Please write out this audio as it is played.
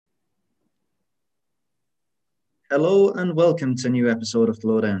Hello and welcome to a new episode of the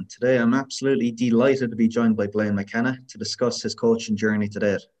Lowdown. Today I'm absolutely delighted to be joined by BLAINE McKenna to discuss his coaching journey to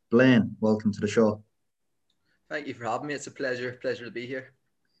date. BLAINE, welcome to the show. Thank you for having me. It's a pleasure to be here.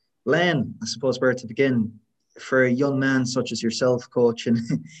 BLAINE, I suppose where to begin. For a young man such as yourself, coaching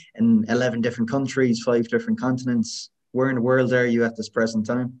in 11 different countries, 5 different continents, where in the world are you at this present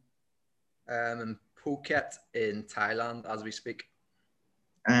time? In Phuket in Thailand as we speak.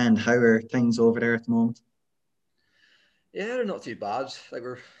 And how are things over there at the moment? Yeah, they're not too bad. Like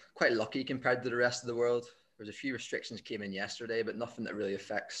we're quite lucky compared to the rest of the world. There's a few restrictions came in yesterday, but nothing that really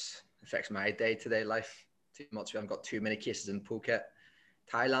affects my day-to-day life too much. We haven't got too many cases in Phuket.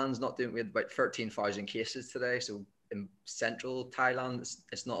 Thailand's not doing. We had about 13,000 cases today, so in central Thailand,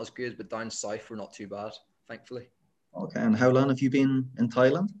 it's not as good, but down south we're not too bad, thankfully. Okay, and how long have you been in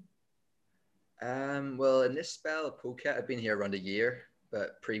Thailand? Well, in this spell at Phuket, I've been here around a year,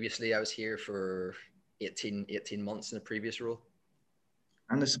 but previously I was here for 18 months in a previous role.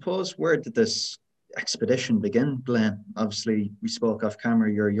 And I suppose where did this expedition begin, BLAINE? Obviously, we spoke off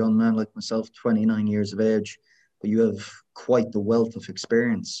camera. You're a young man like myself, 29 years of age, but you have quite the wealth of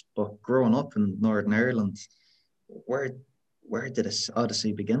experience. But growing up in Northern Ireland, where where did this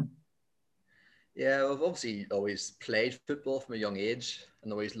odyssey begin? Yeah, I've obviously always played football from a young age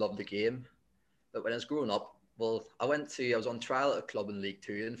and always loved the game. But when I was growing up, well, I was on trial at a club in League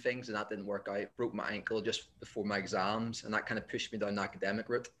Two and things, and that didn't work out. Broke my ankle just before my exams, and that kind of pushed me down the academic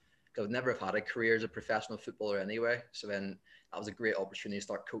route because I'd never have had a career as a professional footballer anyway. So then that was a great opportunity to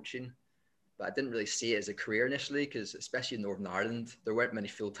start coaching. But I didn't really see it as a career initially because, especially in Northern Ireland, there weren't many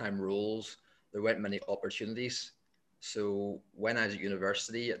full-time roles, there weren't many opportunities. So when I was at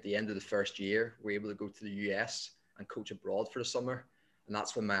university, at the end of the first year, we were able to go to the US and coach abroad for the summer. And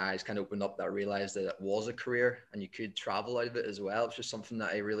that's when my eyes kind of opened up that I realized that it was a career and you could travel out of it as well, which was something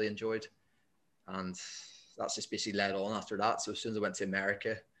that I really enjoyed. And that's just basically led on after that. So as soon as I went to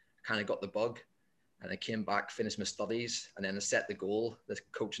America, I kind of got the bug and I came back, finished my studies, and then I set the goal to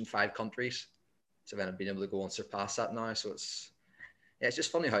coach in 5 countries. So then I've been able to go and surpass that now. So it's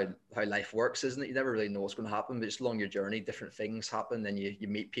just funny how life works, isn't it? You never really know what's going to happen, but just along your journey, different things happen. Then you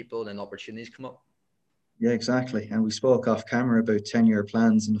meet people and then opportunities come up. Yeah, exactly. And we spoke off camera about 10-year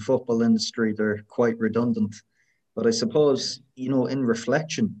plans in the football industry. They're quite redundant. But I suppose, in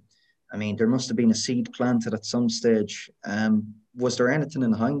reflection, I mean, there must have been a seed planted at some stage. Was there anything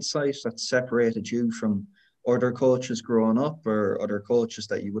in hindsight that separated you from other coaches growing up or other coaches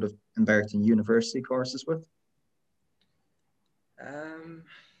that you would have embarked in university courses with? Um,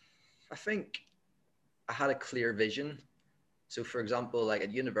 I think I had a clear vision. So, for example, like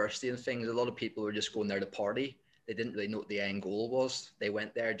at university and things, a lot of people were just going there to party. They didn't really know what the end goal was. They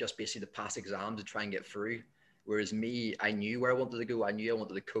went there just basically to pass exams to try and get through. Whereas me, I knew where I wanted to go. I knew I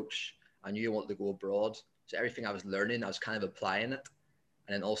wanted to coach. I knew I wanted to go abroad. So everything I was learning, I was kind of applying it.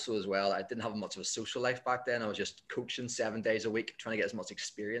 And then also as well, I didn't have much of a social life back then. I was just coaching 7 days a week, trying to get as much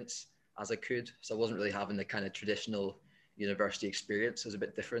experience as I could. So I wasn't really having the kind of traditional university experience. It was a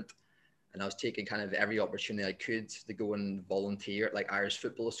bit different. And I was taking kind of every opportunity I could to go and volunteer at like Irish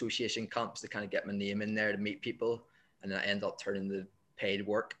Football Association camps to kind of get my name in there to meet people. And then I ended up turning the paid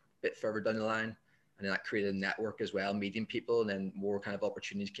work a bit further down the line. And then that created a network as well, meeting people, and then more kind of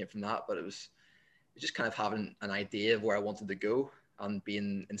opportunities came from that. But it was just kind of having an idea of where I wanted to go and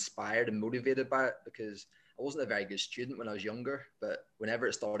being inspired and motivated by it because I wasn't a very good student when I was younger, but whenever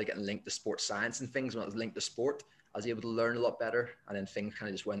it started getting linked to sports science and things, when it was linked to sport, I was able to learn a lot better. And then things kind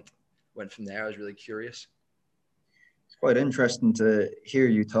of just went from there. I was really curious. It's quite interesting to hear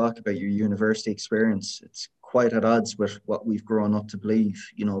you talk about your university experience. It's quite at odds with what we've grown up to believe,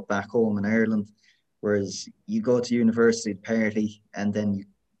 back home in Ireland. Whereas you go to university to party and then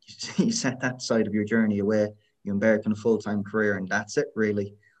you set that side of your journey away, you embark on a full-time career and that's it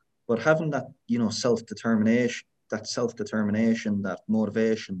really. But having that, self-determination, that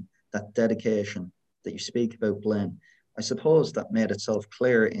motivation, that dedication that you speak about, BLAINE, I suppose that made itself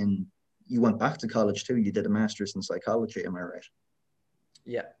clear in you went back to college too. You did a master's in psychology, am I right?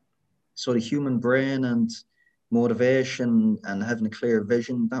 Yeah. So the human brain and motivation and having a clear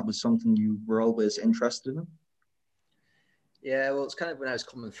vision, that was something you were always interested in. Yeah, well, it's kind of when I was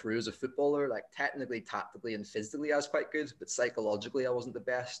coming through as a footballer, like technically, tactically, and physically, I was quite good, but psychologically, I wasn't the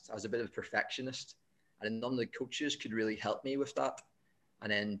best. I was a bit of a perfectionist, and none of the coaches could really help me with that.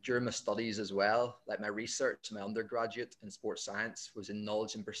 And then during my studies as well, like my research, my undergraduate in sports science was in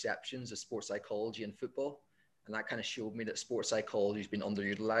knowledge and perceptions of sports psychology and football. And that kind of showed me that sports psychology has been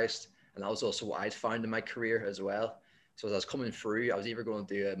underutilized. And that was also what I'd found in my career as well. So as I was coming through, I was either going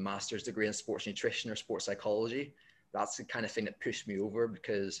to do a master's degree in sports nutrition or sports psychology. That's the kind of thing that pushed me over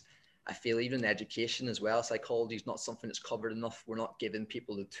because I feel even in education as well, psychology is not something that's covered enough. We're not giving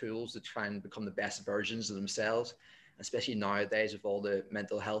people the tools to try and become the best versions of themselves, especially nowadays with all the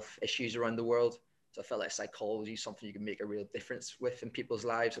mental health issues around the world. So I felt like psychology is something you can make a real difference with in people's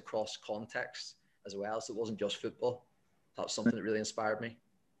lives across contexts as well. So it wasn't just football. That was something that really inspired me.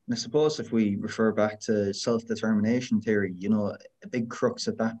 And I suppose if we refer back to self-determination theory, a big crux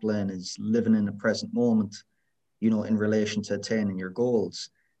of that, Blaine, is living in the present moment, in relation to attaining your goals.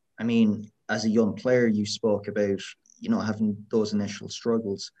 I mean, as a young player, you spoke about, having those initial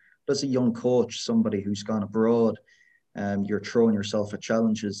struggles. But as a young coach, somebody who's gone abroad, you're throwing yourself at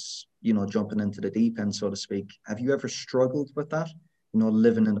challenges, jumping into the deep end, so to speak. Have you ever struggled with that?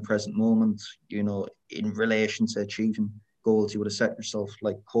 Living in the present moment, in relation to achieving goals you would have set yourself,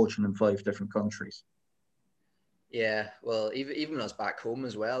 like coaching in 5 different countries? Yeah, well, even when I was back home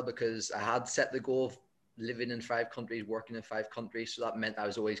as well, because I had set the goal of living in 5 countries, working in 5 countries. So that meant I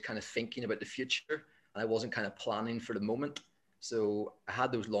was always kind of thinking about the future and I wasn't kind of planning for the moment. So I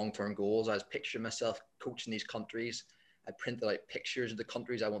had those long-term goals. I was picturing myself coaching these countries. I printed out pictures of the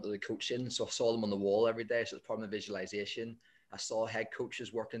countries I wanted to coach in. So I saw them on the wall every day. So it's part of my visualization. I saw head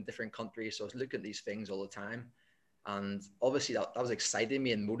coaches working in different countries. So I was looking at these things all the time. And obviously that was exciting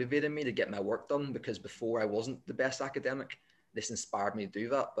me and motivating me to get my work done, because before I wasn't the best academic. This inspired me to do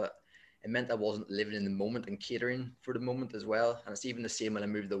that, but it meant I wasn't living in the moment and catering for the moment as well. And it's even the same when I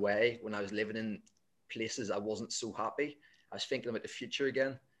moved away. When I was living in places I wasn't so happy, I was thinking about the future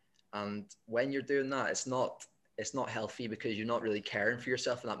again. And when you're doing that, it's not healthy, because you're not really caring for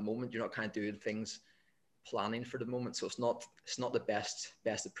yourself in that moment. You're not kind of doing things planning for the moment. So it's not the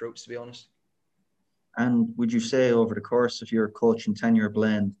best approach, to be honest. And would you say over the course of your coaching tenure,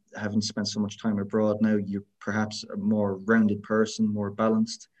 Blaine, having spent so much time abroad now, you're perhaps a more rounded person, more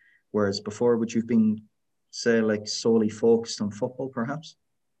balanced, whereas before, would you've been, say, like solely focused on football, perhaps?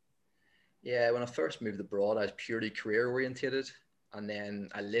 Yeah, when I first moved abroad, I was purely career orientated. And then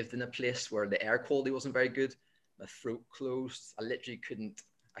I lived in a place where the air quality wasn't very good. My throat closed. I literally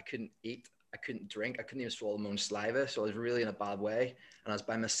I couldn't eat. I couldn't drink. I couldn't even swallow my own saliva. So I was really in a bad way. And I was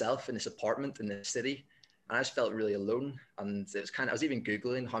by myself in this apartment in the city. And I just felt really alone. And it was I was even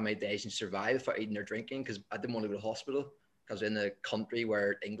Googling how many days you survive without eating or drinking, because I didn't want to go to hospital. I was in a country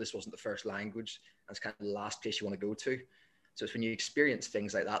where English wasn't the first language. And it's kind of the last place you want to go to. So it's when you experience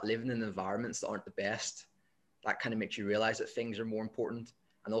things like that, living in environments that aren't the best, that kind of makes you realize that things are more important.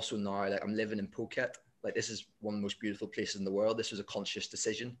 And also now, like, I'm living in Phuket. Like, this is one of the most beautiful places in the world. This was a conscious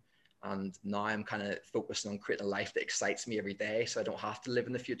decision. And now I'm kind of focusing on creating a life that excites me every day, so I don't have to live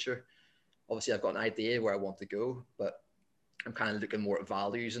in the future. Obviously, I've got an idea where I want to go, but I'm kind of looking more at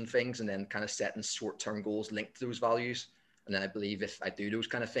values and things, and then kind of setting short-term goals linked to those values. And then I believe if I do those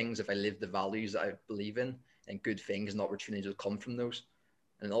kind of things, if I live the values that I believe in, then good things and opportunities will come from those.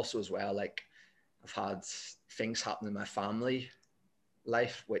 And also as well, like, I've had things happen in my family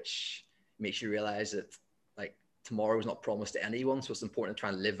life, which makes you realize that, like, tomorrow is not promised to anyone. So it's important to try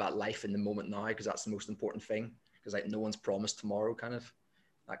and live that life in the moment now, because that's the most important thing. Because, like, no one's promised tomorrow, kind of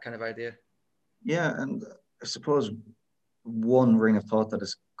that kind of idea. Yeah, and I suppose one ring of thought that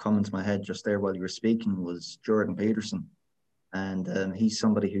has come into my head just there while you were speaking was Jordan Peterson. And he's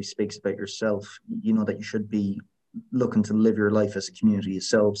somebody who speaks about yourself, that you should be looking to live your life as a community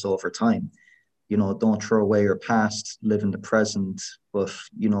yourselves over time. Don't throw away your past, live in the present, but,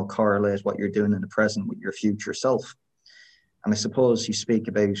 correlate what you're doing in the present with your future self. And I suppose you speak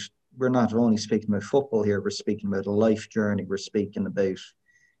about, we're not only speaking about football here, we're speaking about a life journey. We're speaking about,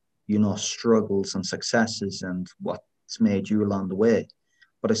 struggles and successes and what's made you along the way.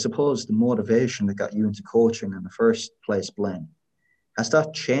 But I suppose the motivation that got you into coaching in the first place, Blaine, has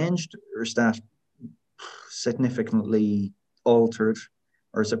that changed, or is that significantly altered,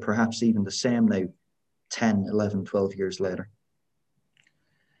 or is it perhaps even the same now, 10, 11, 12 years later?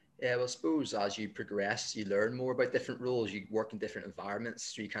 Yeah, well, I suppose as you progress, you learn more about different roles. You work in different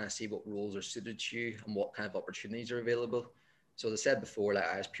environments, so you kind of see what roles are suited to you and what kind of opportunities are available. So as I said before, like,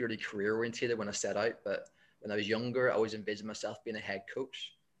 I was purely career oriented when I set out, but when I was younger, I always envisioned myself being a head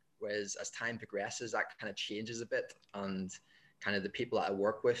coach. Whereas as time progresses, that kind of changes a bit, and kind of the people that I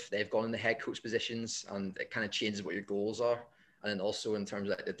work with, they've gone in the head coach positions, and it kind of changes what your goals are. And then also in terms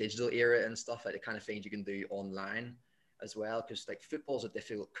of, like, the digital era and stuff, like the kind of things you can do online as well, because, like, football's a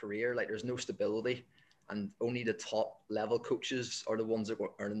difficult career. Like, there's no stability, and only the top level coaches are the ones that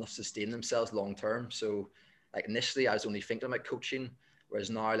will earn enough to sustain themselves long term. So, like, initially I was only thinking about coaching, whereas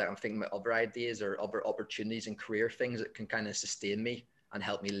now, like, I'm thinking about other ideas or other opportunities and career things that can kind of sustain me and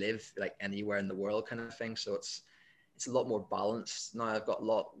help me live, like, anywhere in the world, kind of thing. So it's a lot more balanced now. I've got a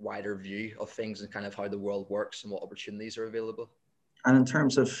lot wider view of things and kind of how the world works and what opportunities are available. And in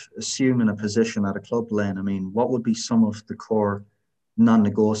terms of assuming a position at a club, Lane, I mean, what would be some of the core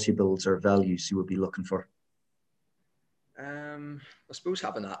non-negotiables or values you would be looking for? I suppose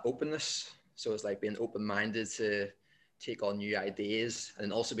having that openness. So it's like being open-minded to take on new ideas, and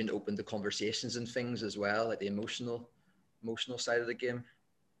then also being open to conversations and things as well, like the emotional side of the game.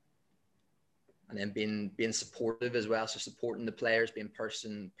 And then being supportive as well. So supporting the players, being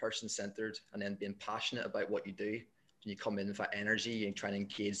person centered, and then being passionate about what you do. When you come in with that energy and trying to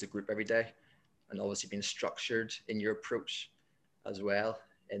engage the group every day, and obviously being structured in your approach as well,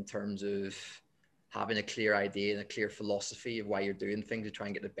 in terms of having a clear idea and a clear philosophy of why you're doing things to try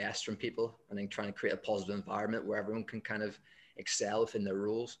and get the best from people, and then trying to create a positive environment where everyone can kind of excel within their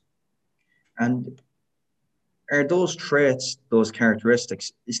roles. And are those traits, those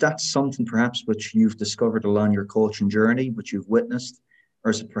characteristics, is that something perhaps which you've discovered along your coaching journey, which you've witnessed,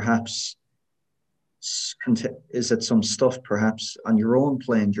 or is it perhaps is it some stuff perhaps on your own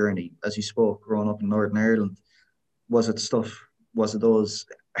playing journey, as you spoke, growing up in Northern Ireland? Was it stuff? Was it those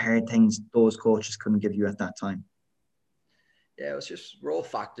hard things those coaches couldn't give you at that time? Yeah, it's just raw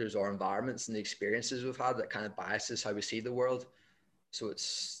factors or environments and the experiences we've had that kind of biases how we see the world. So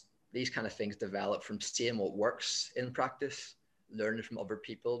it's these kind of things develop from seeing what works in practice, learning from other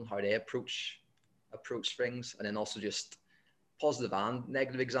people and how they approach things, and then also just positive and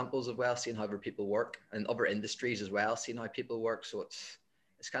negative examples as well, seeing how other people work and other industries as well, seeing how people work. So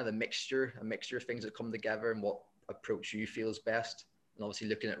it's kind of a mixture of things that come together and what approach you feel is best. And obviously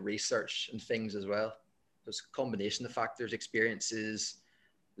looking at research and things as well. So it's a combination of factors, experiences,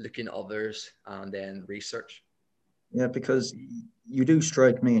 looking at others, and then research. Yeah, because you do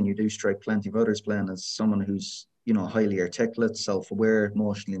strike me, and you do strike plenty of others, Glenn, as someone who's, highly articulate, self-aware,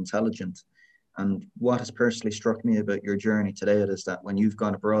 emotionally intelligent. And what has personally struck me about your journey today is that when you've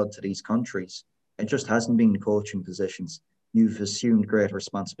gone abroad to these countries, it just hasn't been coaching positions. You've assumed great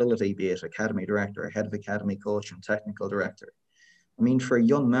responsibility, be it academy director, head of academy coach, and technical director. I mean, for a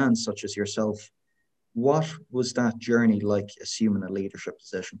young man such as yourself, what was that journey like assuming a leadership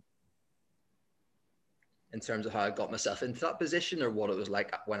position? In terms of how I got myself into that position or what it was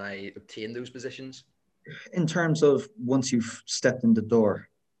like when I obtained those positions. In terms of once you've stepped in the door,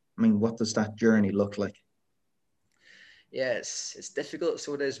 I mean, what does that journey look like? Yeah, it's difficult.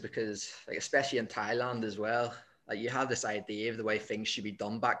 So it is because, like, especially in Thailand as well, like you have this idea of the way things should be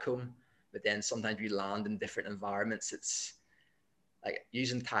done back home, but then sometimes you land in different environments. It's like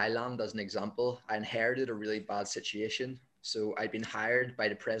using Thailand as an example. I inherited a really bad situation. So I'd been hired by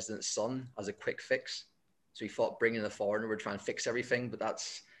the president's son as a quick fix. So he thought bringing a foreigner would try and fix everything, but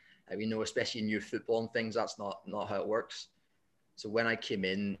that's, we know, especially in youth football and things, that's not how it works. So when I came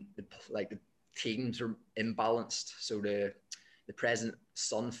in, the teams were imbalanced. So the president's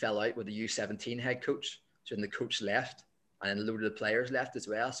son fell out with the U17 head coach. So then the coach left, and then a load of the players left as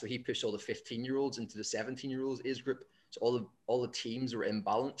well. So he pushed all the 15-year-olds into the 17-year-olds age group. So all the teams were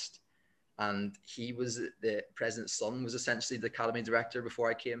imbalanced. And he was the president's son was essentially the academy director before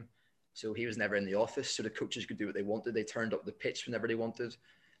I came. So he was never in the office. So the coaches could do what they wanted. They turned up the pitch whenever they wanted.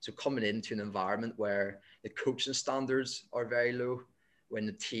 So coming into an environment where the coaching standards are very low, when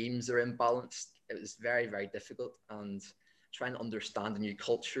the teams are imbalanced, it was very, very difficult. And trying to understand the new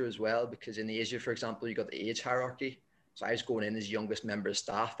culture as well, because in Asia, for example, you got the age hierarchy. So I was going in as youngest member of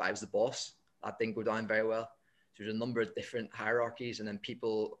staff. I was the boss. That didn't go down very well. So there's a number of different hierarchies, and then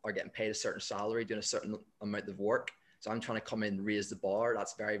people are getting paid a certain salary, doing a certain amount of work. So I'm trying to come in and raise the bar.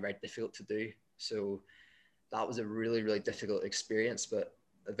 That's very, very difficult to do. So that was a really, really difficult experience. But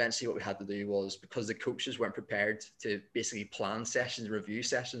eventually what we had to do was, because the coaches weren't prepared to basically plan sessions, review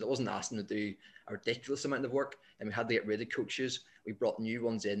sessions, I wasn't asking them to do a ridiculous amount of work, and we had to get rid of coaches. We brought new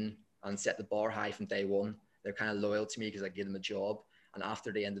ones in and set the bar high from day one. They're kind of loyal to me because I gave them a job. And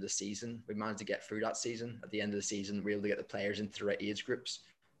after the end of the season, we managed to get through that season. At the end of the season, we were able to get the players into the right age groups.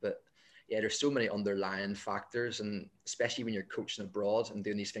 But yeah, there's so many underlying factors, and especially when you're coaching abroad and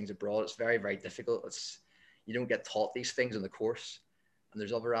doing these things abroad, it's very, very difficult. You don't get taught these things in the course. And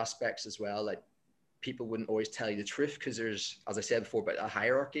there's other aspects as well, like people wouldn't always tell you the truth because there's, as I said before, about a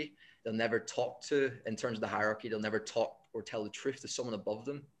hierarchy. They'll never talk to, in terms of the hierarchy, they'll never talk or tell the truth to someone above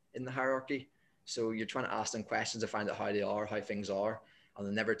them in the hierarchy. So you're trying to ask them questions to find out how they are, how things are, and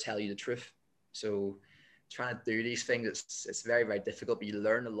they'll never tell you the truth. So trying to do these things, it's very, very difficult, but you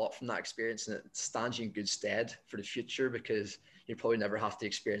learn a lot from that experience, and it stands you in good stead for the future because you probably never have to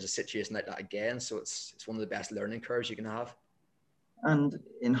experience a situation like that again. So it's one of the best learning curves you can have. And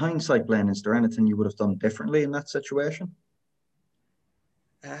in hindsight, Glenn, is there anything you would have done differently in that situation?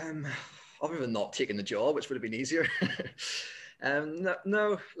 Um, Other than not taking the job, which would have been easier. No,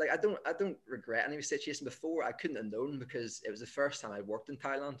 no, like I don't regret any situation. Before I couldn't have known because it was the first time I worked in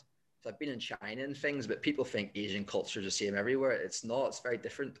Thailand. So I've been in China and things, but people think Asian culture is the same everywhere. It's not. It's very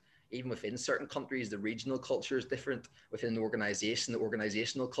different. Even within certain countries, the regional culture is different. Within an organization, the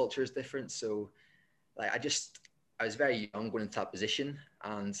organizational culture is different. So like I was very young going into that position,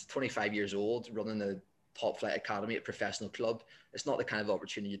 and 25 years old running a top flight academy at a professional club. It's not the kind of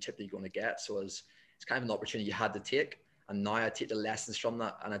opportunity you're typically going to get. So it's kind of an opportunity you had to take. And now I take the lessons from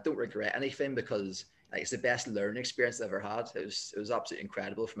that, and I don't regret anything because like, it's the best learning experience I've ever had. It was absolutely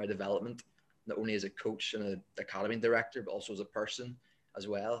incredible for my development, not only as a coach and an academy director, but also as a person as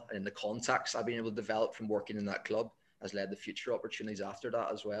well. And the contacts I've been able to develop from working in that club has led to future opportunities after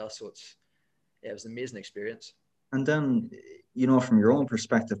that as well. So it was an amazing experience. And then, from your own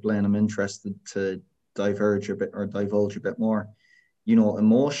perspective, Blaine, I'm interested to diverge a bit or divulge a bit more.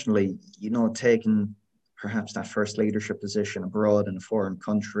 Emotionally, taking perhaps that first leadership position abroad in a foreign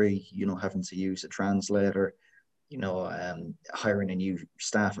country, having to use a translator, hiring a new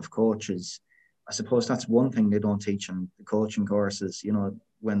staff of coaches. I suppose that's one thing they don't teach in the coaching courses,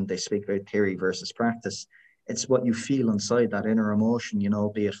 when they speak about theory versus practice. It's what you feel inside that inner emotion,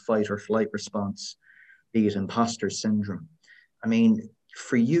 be it fight or flight response, be it imposter syndrome. I mean,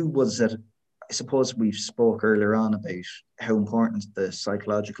 for you, was it, I suppose we spoke earlier on about how important the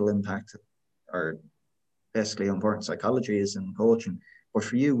psychological impact or basically how important psychology is in coaching. But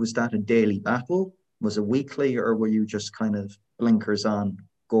for you, was that a daily battle? Was it weekly, or were you just kind of blinkers on,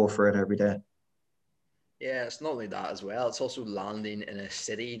 go for it every day? Yeah, it's not only that as well. It's also landing in a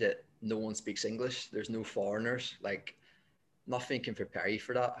city that no one speaks English. There's no foreigners. Like nothing can prepare you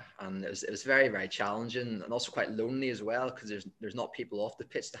for that, and it was very very challenging and also quite lonely as well because there's not people off the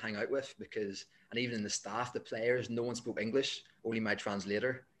pitch to hang out with because and even in the staff, the players, no one spoke English, only my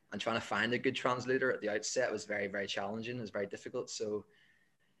translator, and trying to find a good translator at the outset was very very challenging. It was very difficult. So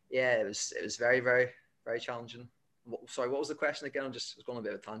yeah, it was very very very challenging. Sorry, what was the question again? I was going a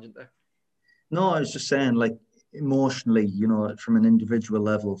bit of a tangent there. No, I was just saying, like, emotionally, from an individual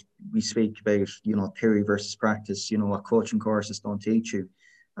level, we speak about, theory versus practice, what coaching courses don't teach you.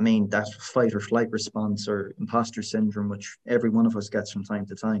 I mean, that fight or flight response or imposter syndrome, which every one of us gets from time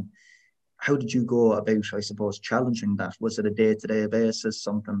to time. How did you go about, I suppose, challenging that? Was it a day-to-day basis,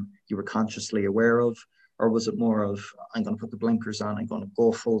 something you were consciously aware of? Or was it more of, I'm going to put the blinkers on, I'm going to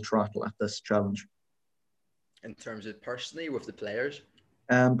go full throttle at this challenge? In terms of personally with the players,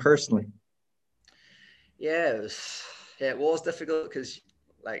 Personally. yeah, it was difficult because,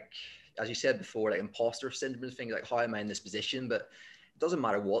 like, as you said before, like imposter syndrome and things like, how am I in this position? But it doesn't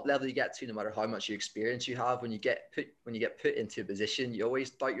matter what level you get to, no matter how much experience you have. When you get put into a position, you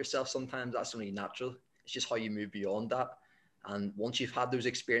always doubt yourself. Sometimes that's only natural. It's just how you move beyond that. And once you've had those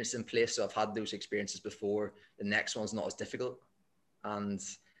experiences in place, so I've had those experiences before, the next one's not as difficult. And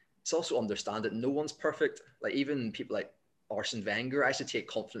it's also understand that no one's perfect. Like even people like Arsene Wenger, I used to take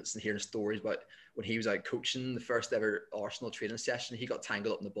confidence in hearing stories about when he was out coaching the first ever Arsenal training session. He got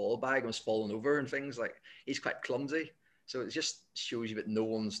tangled up in the ball bag and was falling over and things. Like he's quite clumsy. So it just shows you that no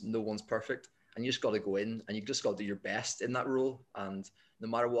one's perfect, and you just got to go in and you just got to do your best in that role. And no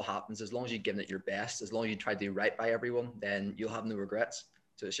matter what happens, as long as you're giving it your best, as long as you try to do right by everyone, then you'll have no regrets.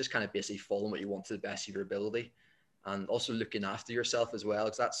 So it's just kind of basically following what you want to the best of your ability, and also looking after yourself as well,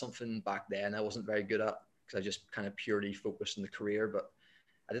 because that's something back then I wasn't very good at because I just kind of purely focused on the career, but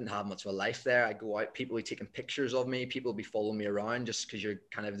I didn't have much of a life there. I go out, people will be taking pictures of me, people will be following me around just because you're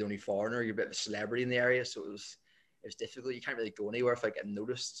kind of the only foreigner, you're a bit of a celebrity in the area, so it was difficult. You can't really go anywhere without getting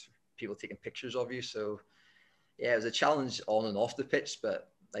noticed, people taking pictures of you. So yeah, it was a challenge on and off the pitch, but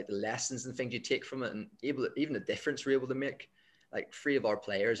like the lessons and things you take from it, and even the difference we're able to make. Like 3 of our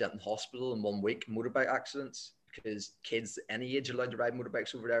players out in hospital in 1 week, motorbike accidents, because kids any age are allowed to ride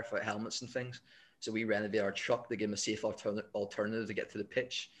motorbikes over there without helmets and things. So we renovated our truck to give them a safe alternative to get to the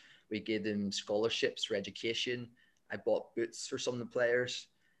pitch. We gave them scholarships for education. I bought boots for some of the players.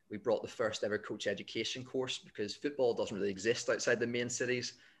 We brought the first ever coach education course because football doesn't really exist outside the main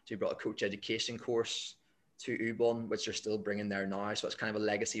cities. So we brought a coach education course to Ubon, which they're still bringing there now. So it's kind of a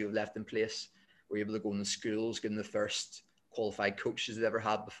legacy we've left in place. We're able to go into schools, give them the first qualified coaches they've ever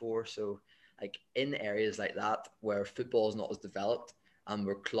had before. So like in areas like that where football is not as developed and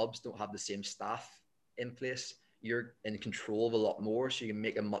where clubs don't have the same staff in place, you're in control of a lot more, so you can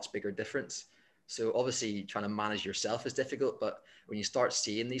make a much bigger difference. So obviously trying to manage yourself is difficult, but when you start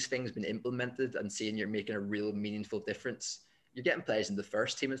seeing these things being implemented and seeing you're making a real meaningful difference, you're getting players in the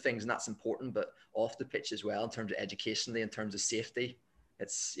first team and things, and that's important. But off the pitch as well, in terms of educationally, in terms of safety,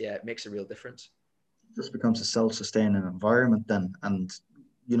 it makes a real difference. Just becomes a self-sustaining environment then. And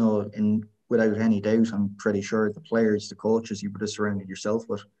in without any doubt, I'm pretty sure the players, the coaches you would have surrounded yourself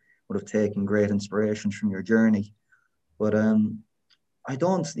with would have taken great inspirations from your journey. But I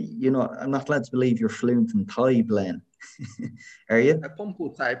don't, I'm not led to believe you're fluent in Thai, Blaine. Are you? Pum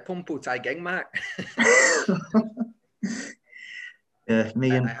po Thai gang mak. Yeah,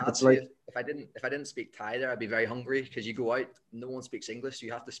 me I and had it's to. like, If I didn't speak Thai there, I'd be very hungry because you go out, no one speaks English, so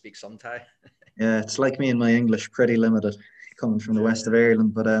you have to speak some Thai. yeah, it's like me and my English, pretty limited, coming from the Yeah. west of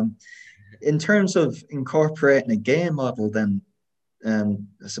Ireland. But in terms of incorporating a game model, then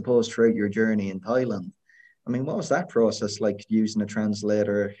I suppose throughout your journey in Thailand, I mean, what was that process like using a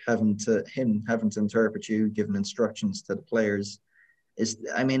translator, having to interpret you, giving instructions to the players? Is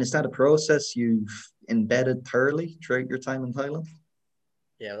that a process you've embedded thoroughly throughout your time in Thailand?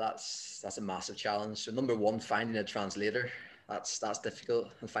 Yeah, that's a massive challenge. So number one, finding a translator. That's difficult,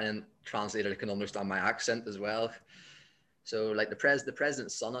 and finding a translator that can understand my accent as well. So like the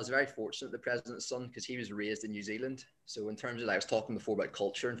president's son, I was very fortunate, the president's son, because he was raised in New Zealand. So in terms of, like I was talking before about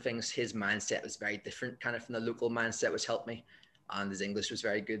culture and things, his mindset was very different kind of from the local mindset, which helped me. And his English was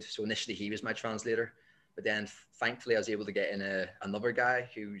very good. So initially he was my translator. But then thankfully I was able to get in another guy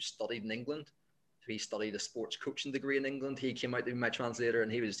who studied in England. So he studied a sports coaching degree in England. He came out to be my translator,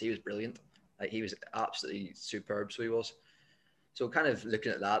 and he was brilliant. Like he was absolutely superb. So he was. So kind of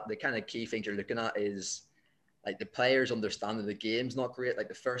looking at that, the kind of key things you're looking at is like the players understanding the game's not great. Like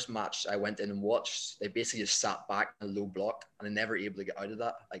the first match I went in and watched, they basically just sat back in a low block and they never able to get out of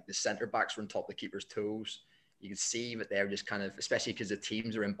that. Like the centre backs were on top of the keeper's toes. You could see that they're just kind of, especially because the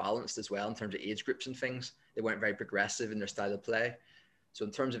teams are imbalanced as well in terms of age groups and things. They weren't very progressive in their style of play. So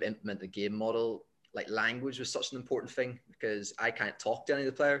in terms of implementing the game model, like language was such an important thing because I can't talk to any of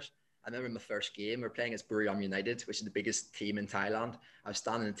the players. I remember my first game, we were playing against Buriram United, which is the biggest team in Thailand. I was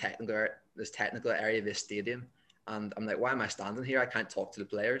standing in this technical area of this stadium. And I'm like, why am I standing here? I can't talk to the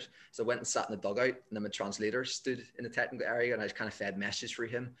players. So I went and sat in the dugout, and then my translator stood in the technical area, and I just kind of fed messages through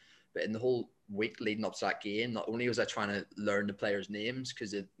him. But in the whole week leading up to that game, not only was I trying to learn the players' names,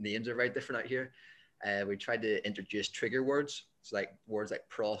 because the names are very different out here, we tried to introduce trigger words. So like words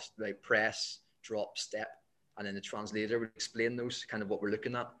like press, drop, step. And then the translator would explain those, kind of what we're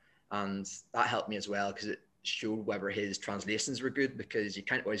looking at. And that helped me as well because it showed whether his translations were good, because you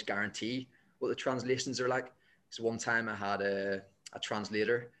can't always guarantee what the translations are like. So one time I had a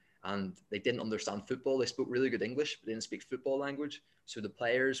translator and they didn't understand football. They spoke really good English, but they didn't speak football language. So the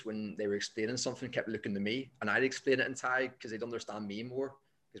players, when they were explaining something, kept looking to me, and I'd explain it in Thai because they'd understand me more.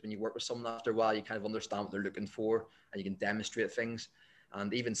 Because when you work with someone after a while, you kind of understand what they're looking for and you can demonstrate things.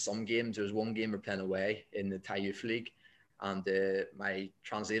 And even some games, there was one game we're playing away in the Thai Youth League, and my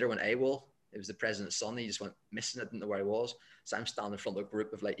translator went AWOL. It was the president's son. He just went missing. I didn't know where he was. So I'm standing in front of a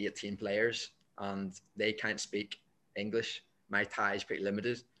group of like 18 players, and they can't speak English. My Thai is pretty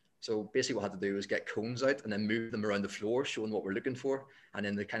limited. So basically what I had to do was get cones out and then move them around the floor, showing what we're looking for. And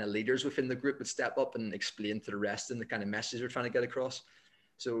then the kind of leaders within the group would step up and explain to the rest and the kind of message we're trying to get across.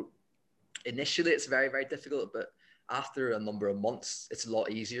 So initially it's very, very difficult, but after a number of months, it's a lot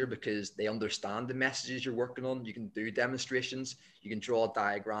easier because they understand the messages you're working on. You can do demonstrations, you can draw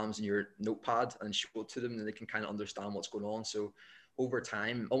diagrams in your notepad and show it to them, and they can kind of understand what's going on. So over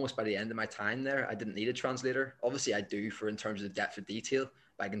time, almost by the end of my time there, I didn't need a translator. Obviously I do for in terms of the depth of detail,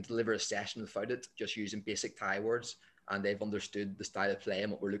 but I can deliver a session without it, just using basic Thai words, and they've understood the style of play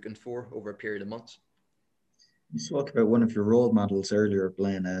and what we're looking for over a period of months. You spoke about one of your role models earlier,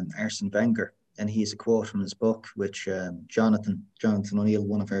 Blaine, Arsene Wenger, and he's a quote from his book, which Jonathan O'Neill,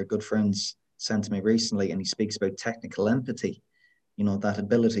 one of our good friends, sent to me recently, and he speaks about technical empathy. You know, that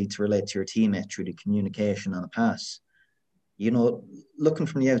ability to relate to your teammate through the communication on a pass. You know, looking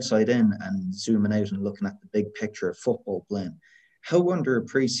from the outside in and zooming out and looking at the big picture of football, Blaine, how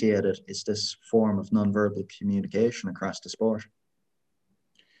underappreciated is this form of nonverbal communication across the sport?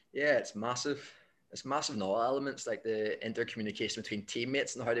 Yeah, it's massive. It's massive in all elements, like the intercommunication between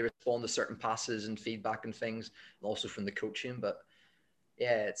teammates and how they respond to certain passes and feedback and things, and also from the coaching. But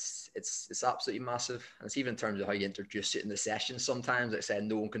yeah, it's absolutely massive. And it's even in terms of how you introduce it in the session. Sometimes, like I said,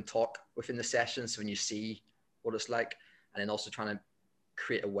 no one can talk within the session. So when you see what it's like, and then also trying to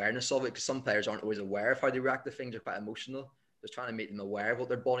create awareness of it, because some players aren't always aware of how they react to things, they're quite emotional. Just trying to make them aware of what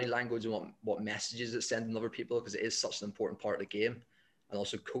their body language and what messages it's sending other people, because it is such an important part of the game. And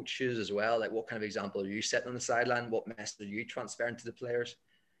also coaches as well. Like, what kind of example are you setting on the sideline? What message are you transferring to the players?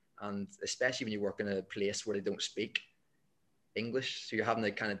 And especially when you work in a place where they don't speak English, so you're having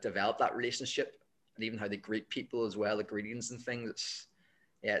to kind of develop that relationship, and even how they greet people as well, the greetings and things.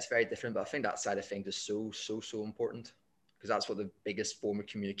 It's very different. But I think that side of things is so important, because that's what the biggest form of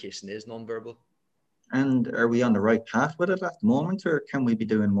communication is, nonverbal. And are we on the right path with it at the moment, or can we be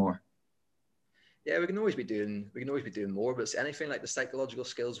doing more? Yeah, we can always be doing more, but it's anything like the psychological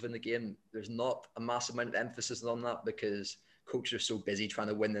skills within the game, there's not a massive amount of emphasis on that because coaches are so busy trying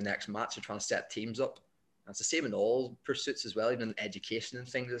to win the next match or trying to set teams up. And it's the same in all pursuits as well, even in education and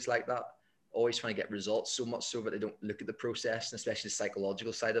things. It's like that. Always trying to get results so much so that they don't look at the process, and especially the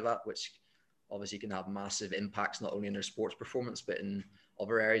psychological side of that, which obviously can have massive impacts not only in their sports performance but in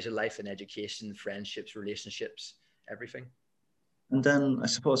other areas of life, in education, friendships, relationships, everything. And then I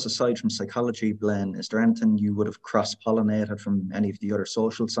suppose aside from psychology, Blaine, is there anything you would have cross-pollinated from any of the other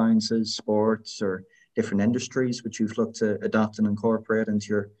social sciences, sports, or different industries which you've looked to adopt and incorporate into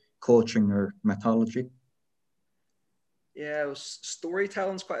your coaching or methodology? Yeah,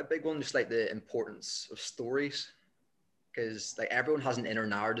 storytelling's quite a big one, just like the importance of stories. Because like everyone has an inner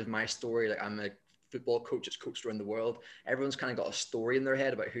narrative. My story, like I'm a football coach that's coached around the world. Everyone's kind of got a story in their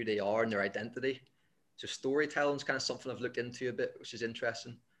head about who they are and their identity. So storytelling's kind of something I've looked into a bit, which is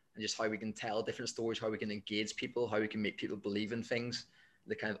interesting. And just how we can tell different stories, how we can engage people, how we can make people believe in things,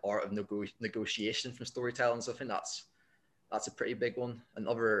 the kind of art of negotiation from storytelling. So I think that's a pretty big one. And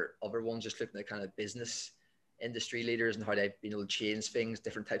other ones just looking at kind of business industry leaders and how they've been able to change things,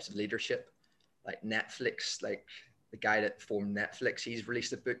 different types of leadership, like Netflix, like the guy that formed Netflix, he's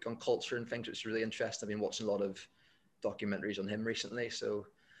released a book on culture and things, which is really interesting. I've been watching a lot of documentaries on him recently. So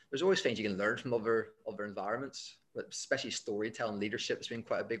there's always things you can learn from other environments, but especially storytelling leadership has been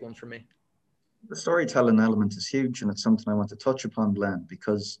quite a big one for me. The storytelling element is huge, and it's something I want to touch upon, Glenn,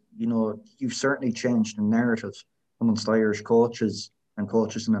 because you've certainly changed the narrative amongst Irish coaches and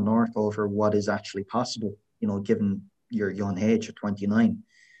coaches in the north over what is actually possible. Given your young age at 29.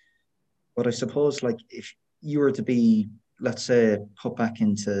 But I suppose, like, if you were to be, let's say, put back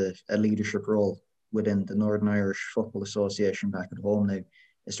into a leadership role within the Northern Irish Football Association back at home now,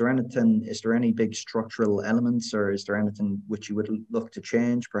 is there any big structural elements, or is there anything which you would look to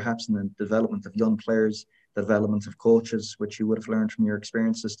change, perhaps in the development of young players, the development of coaches, which you would have learned from your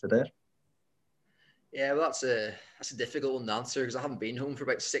experiences to date? Yeah, well, that's a difficult one to answer because I haven't been home for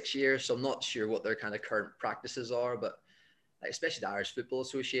about 6 years, so I'm not sure what their kind of current practices are. But like, especially the Irish Football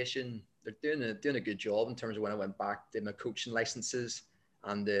Association, they're doing a good job in terms of when I went back, did my coaching licenses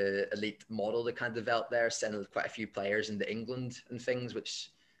and the elite model they kind of developed there, sending quite a few players into England and things,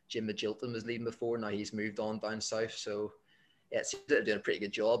 which Jim Magilton was leading before. Now he's moved on down south. So yeah, it seems that they're doing a pretty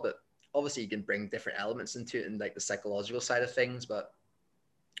good job. But obviously you can bring different elements into it and like the psychological side of things. But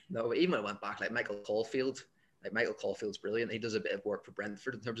no, even when I went back, like Michael Caulfield's brilliant. He does a bit of work for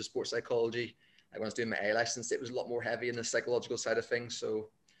Brentford in terms of sports psychology. Like when I was doing my A license, it was a lot more heavy in the psychological side of things. So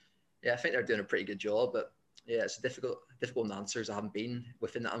yeah, I think they're doing a pretty good job. But yeah, it's a difficult answers. I haven't been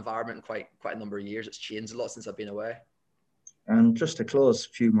within that environment in quite a number of years. It's changed a lot since I've been away. And just to close, a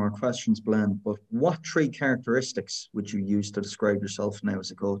few more questions, Glenn, but what three characteristics would you use to describe yourself now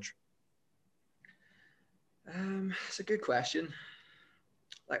as a coach? It's a good question.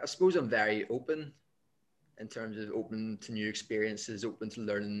 Like I suppose I'm very open in terms of open to new experiences, open to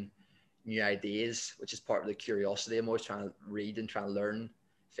learning new ideas, which is part of the curiosity. I'm always trying to read and trying to learn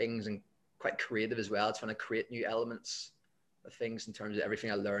things, and quite creative as well, trying to create new elements of things in terms of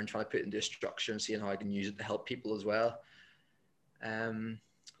everything I learn, trying to put it into a structure and seeing how I can use it to help people as well. I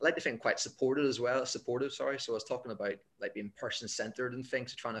like to think quite supportive, sorry. So I was talking about like being person centered and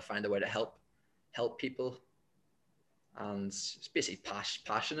things, so trying to find a way to help people, and it's basically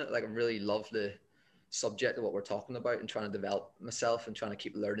passionate. Like I really love the subject of what we're talking about and trying to develop myself and trying to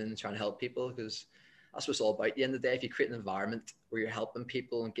keep learning and trying to help people, because that's what it's all about at the end of the day. If you create an environment where you're helping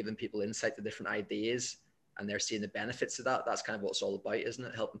people and giving people insight to different ideas and they're seeing the benefits of that, that's kind of what it's all about, isn't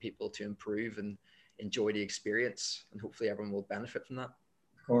it? Helping people to improve and enjoy the experience, and hopefully everyone will benefit from that.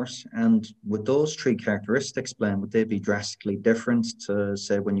 Of course. And would those three characteristics, Glenn, would they be drastically different to,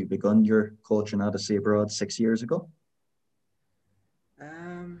 say, when you begun your coaching odyssey abroad 6 years ago?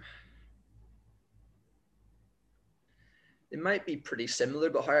 Um, it might be pretty similar,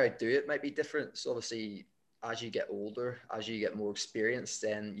 but how I do it might be different. So obviously, as you get older, as you get more experience,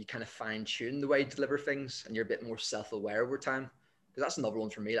 then you kind of fine tune the way you deliver things, and you're a bit more self-aware over time. Because that's another one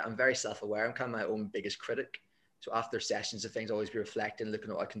for me. Like, I'm very self-aware. I'm kind of my own biggest critic. So after sessions of things, I always be reflecting, looking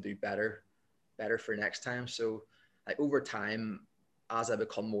at what I can do better for next time. So like over time, as I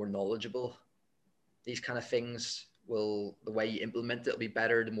become more knowledgeable, these kind of things will, the way you implement it will be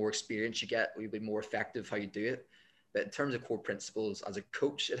better. The more experience you get, will be more effective how you do it. But in terms of core principles as a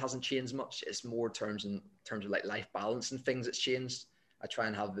coach, it hasn't changed much. It's more terms of like life balance and things that's changed. I try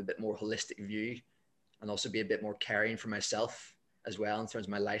and have a bit more holistic view, and also be a bit more caring for myself as well in terms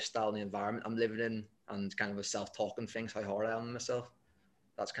of my lifestyle and the environment I'm living in, and kind of a self-talking things, how hard I am on myself.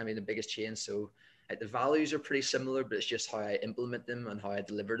 That's kind of the biggest change. So Like the values are pretty similar, but it's just how I implement them and how I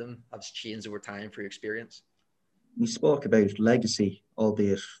deliver them has changed over time for your experience. We spoke about legacy,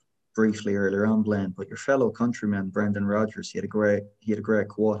 albeit briefly earlier on, Blaine, but your fellow countryman, Brendan Rodgers, he had a great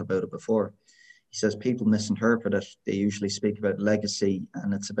quote about it before. He says people misinterpret it. They usually speak about legacy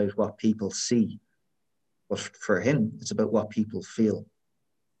and it's about what people see. But for him, it's about what people feel.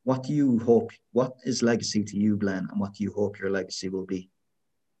 What do you hope? What is legacy to you, Blaine? And what do you hope your legacy will be?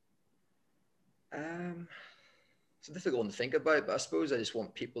 Um, it's a difficult one to think about, but I suppose I just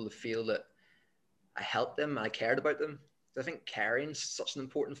want people to feel that I helped them and I cared about them. I think caring is such an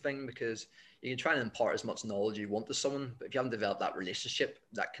important thing because you can try and impart as much knowledge you want to someone, but if you haven't developed that relationship,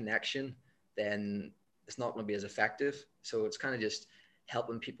 that connection, then it's not going to be as effective. So it's kind of just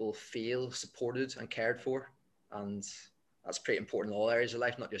helping people feel supported and cared for, and that's pretty important in all areas of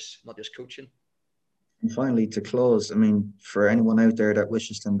life, not just coaching. And finally, to close, I mean, for anyone out there that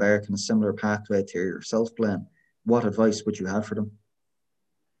wishes to embark on a similar pathway to yourself, Blaine, what advice would you have for them?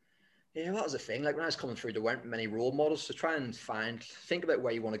 Yeah, that was the thing. Like when I was coming through, there weren't many role models. So try and think about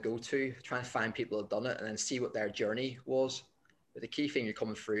where you want to go to, try and find people who have done it and then see what their journey was. But the key thing you're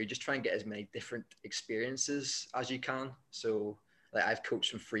coming through, just try and get as many different experiences as you can. So like I've coached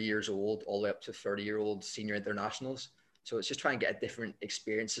from 3 years old all the way up to 30-year-old senior internationals. So it's just trying to get different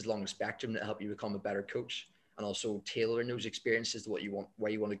experiences along the spectrum that help you become a better coach and also tailoring those experiences to what you want,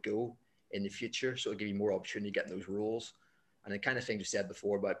 where you want to go in the future. So it'll give you more opportunity to get in those roles. And the kind of thing you said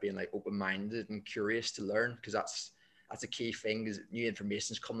before about being like open-minded and curious to learn, because that's a key thing, is new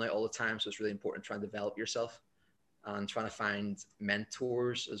information is coming out all the time. So it's really important to try and develop yourself and trying to find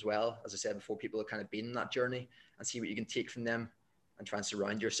mentors as well. As I said before, people have kind of been in that journey and see what you can take from them and try and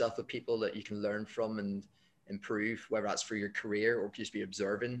surround yourself with people that you can learn from and improve, whether that's for your career or just be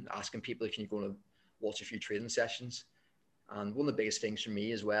observing, asking people if you go to watch a few training sessions. And one of the biggest things for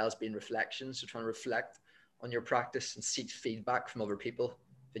me as well has been reflection. So trying to reflect on your practice and seek feedback from other people.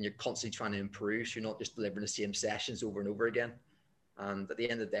 Then you're constantly trying to improve. So you're not just delivering the same sessions over and over again. And at the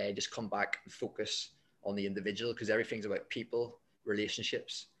end of the day, just come back and focus on the individual because everything's about people,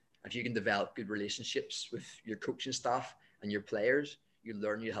 relationships. If you can develop good relationships with your coaching staff and your players, you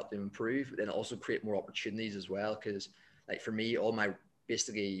learn, you help them improve, but then also create more opportunities as well. Because like for me,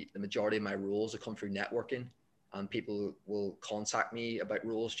 basically the majority of my roles have come through networking and people will contact me about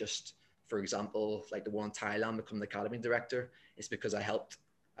roles. Just for example, like the one in Thailand, become the academy director, it's because I helped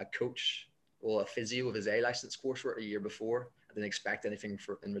a coach or a physio with his A license coursework a year before. I didn't expect anything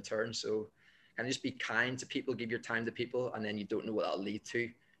in return. So kind of just be kind to people, give your time to people, and then you don't know what that'll lead to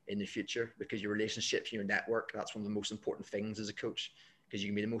in the future because your relationships and your network, that's one of the most important things as a coach, because you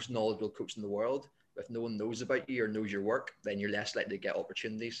can be the most knowledgeable coach in the world. But if no one knows about you or knows your work, then you're less likely to get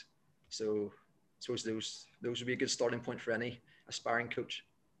opportunities. So I suppose those would be a good starting point for any aspiring coach.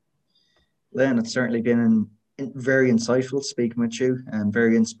 Len, it's certainly been very insightful speaking with you and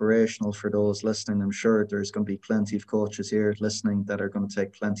very inspirational for those listening. I'm sure there's going to be plenty of coaches here listening that are going to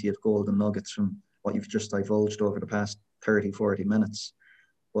take plenty of golden nuggets from what you've just divulged over the past 30, 40 minutes.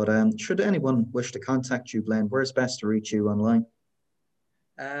 But should anyone wish to contact you, Blaine, where's best to reach you online?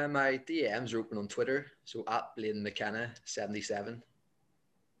 My DMs are open on Twitter, so at BLAINE McKenna 77.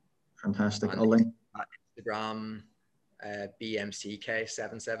 Fantastic. And I'll link. at Instagram, BMCK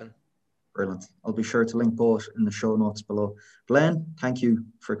 77. Brilliant. I'll be sure to link both in the show notes below. Blaine, thank you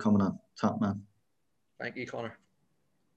for coming on. Top man. Thank you, Connor.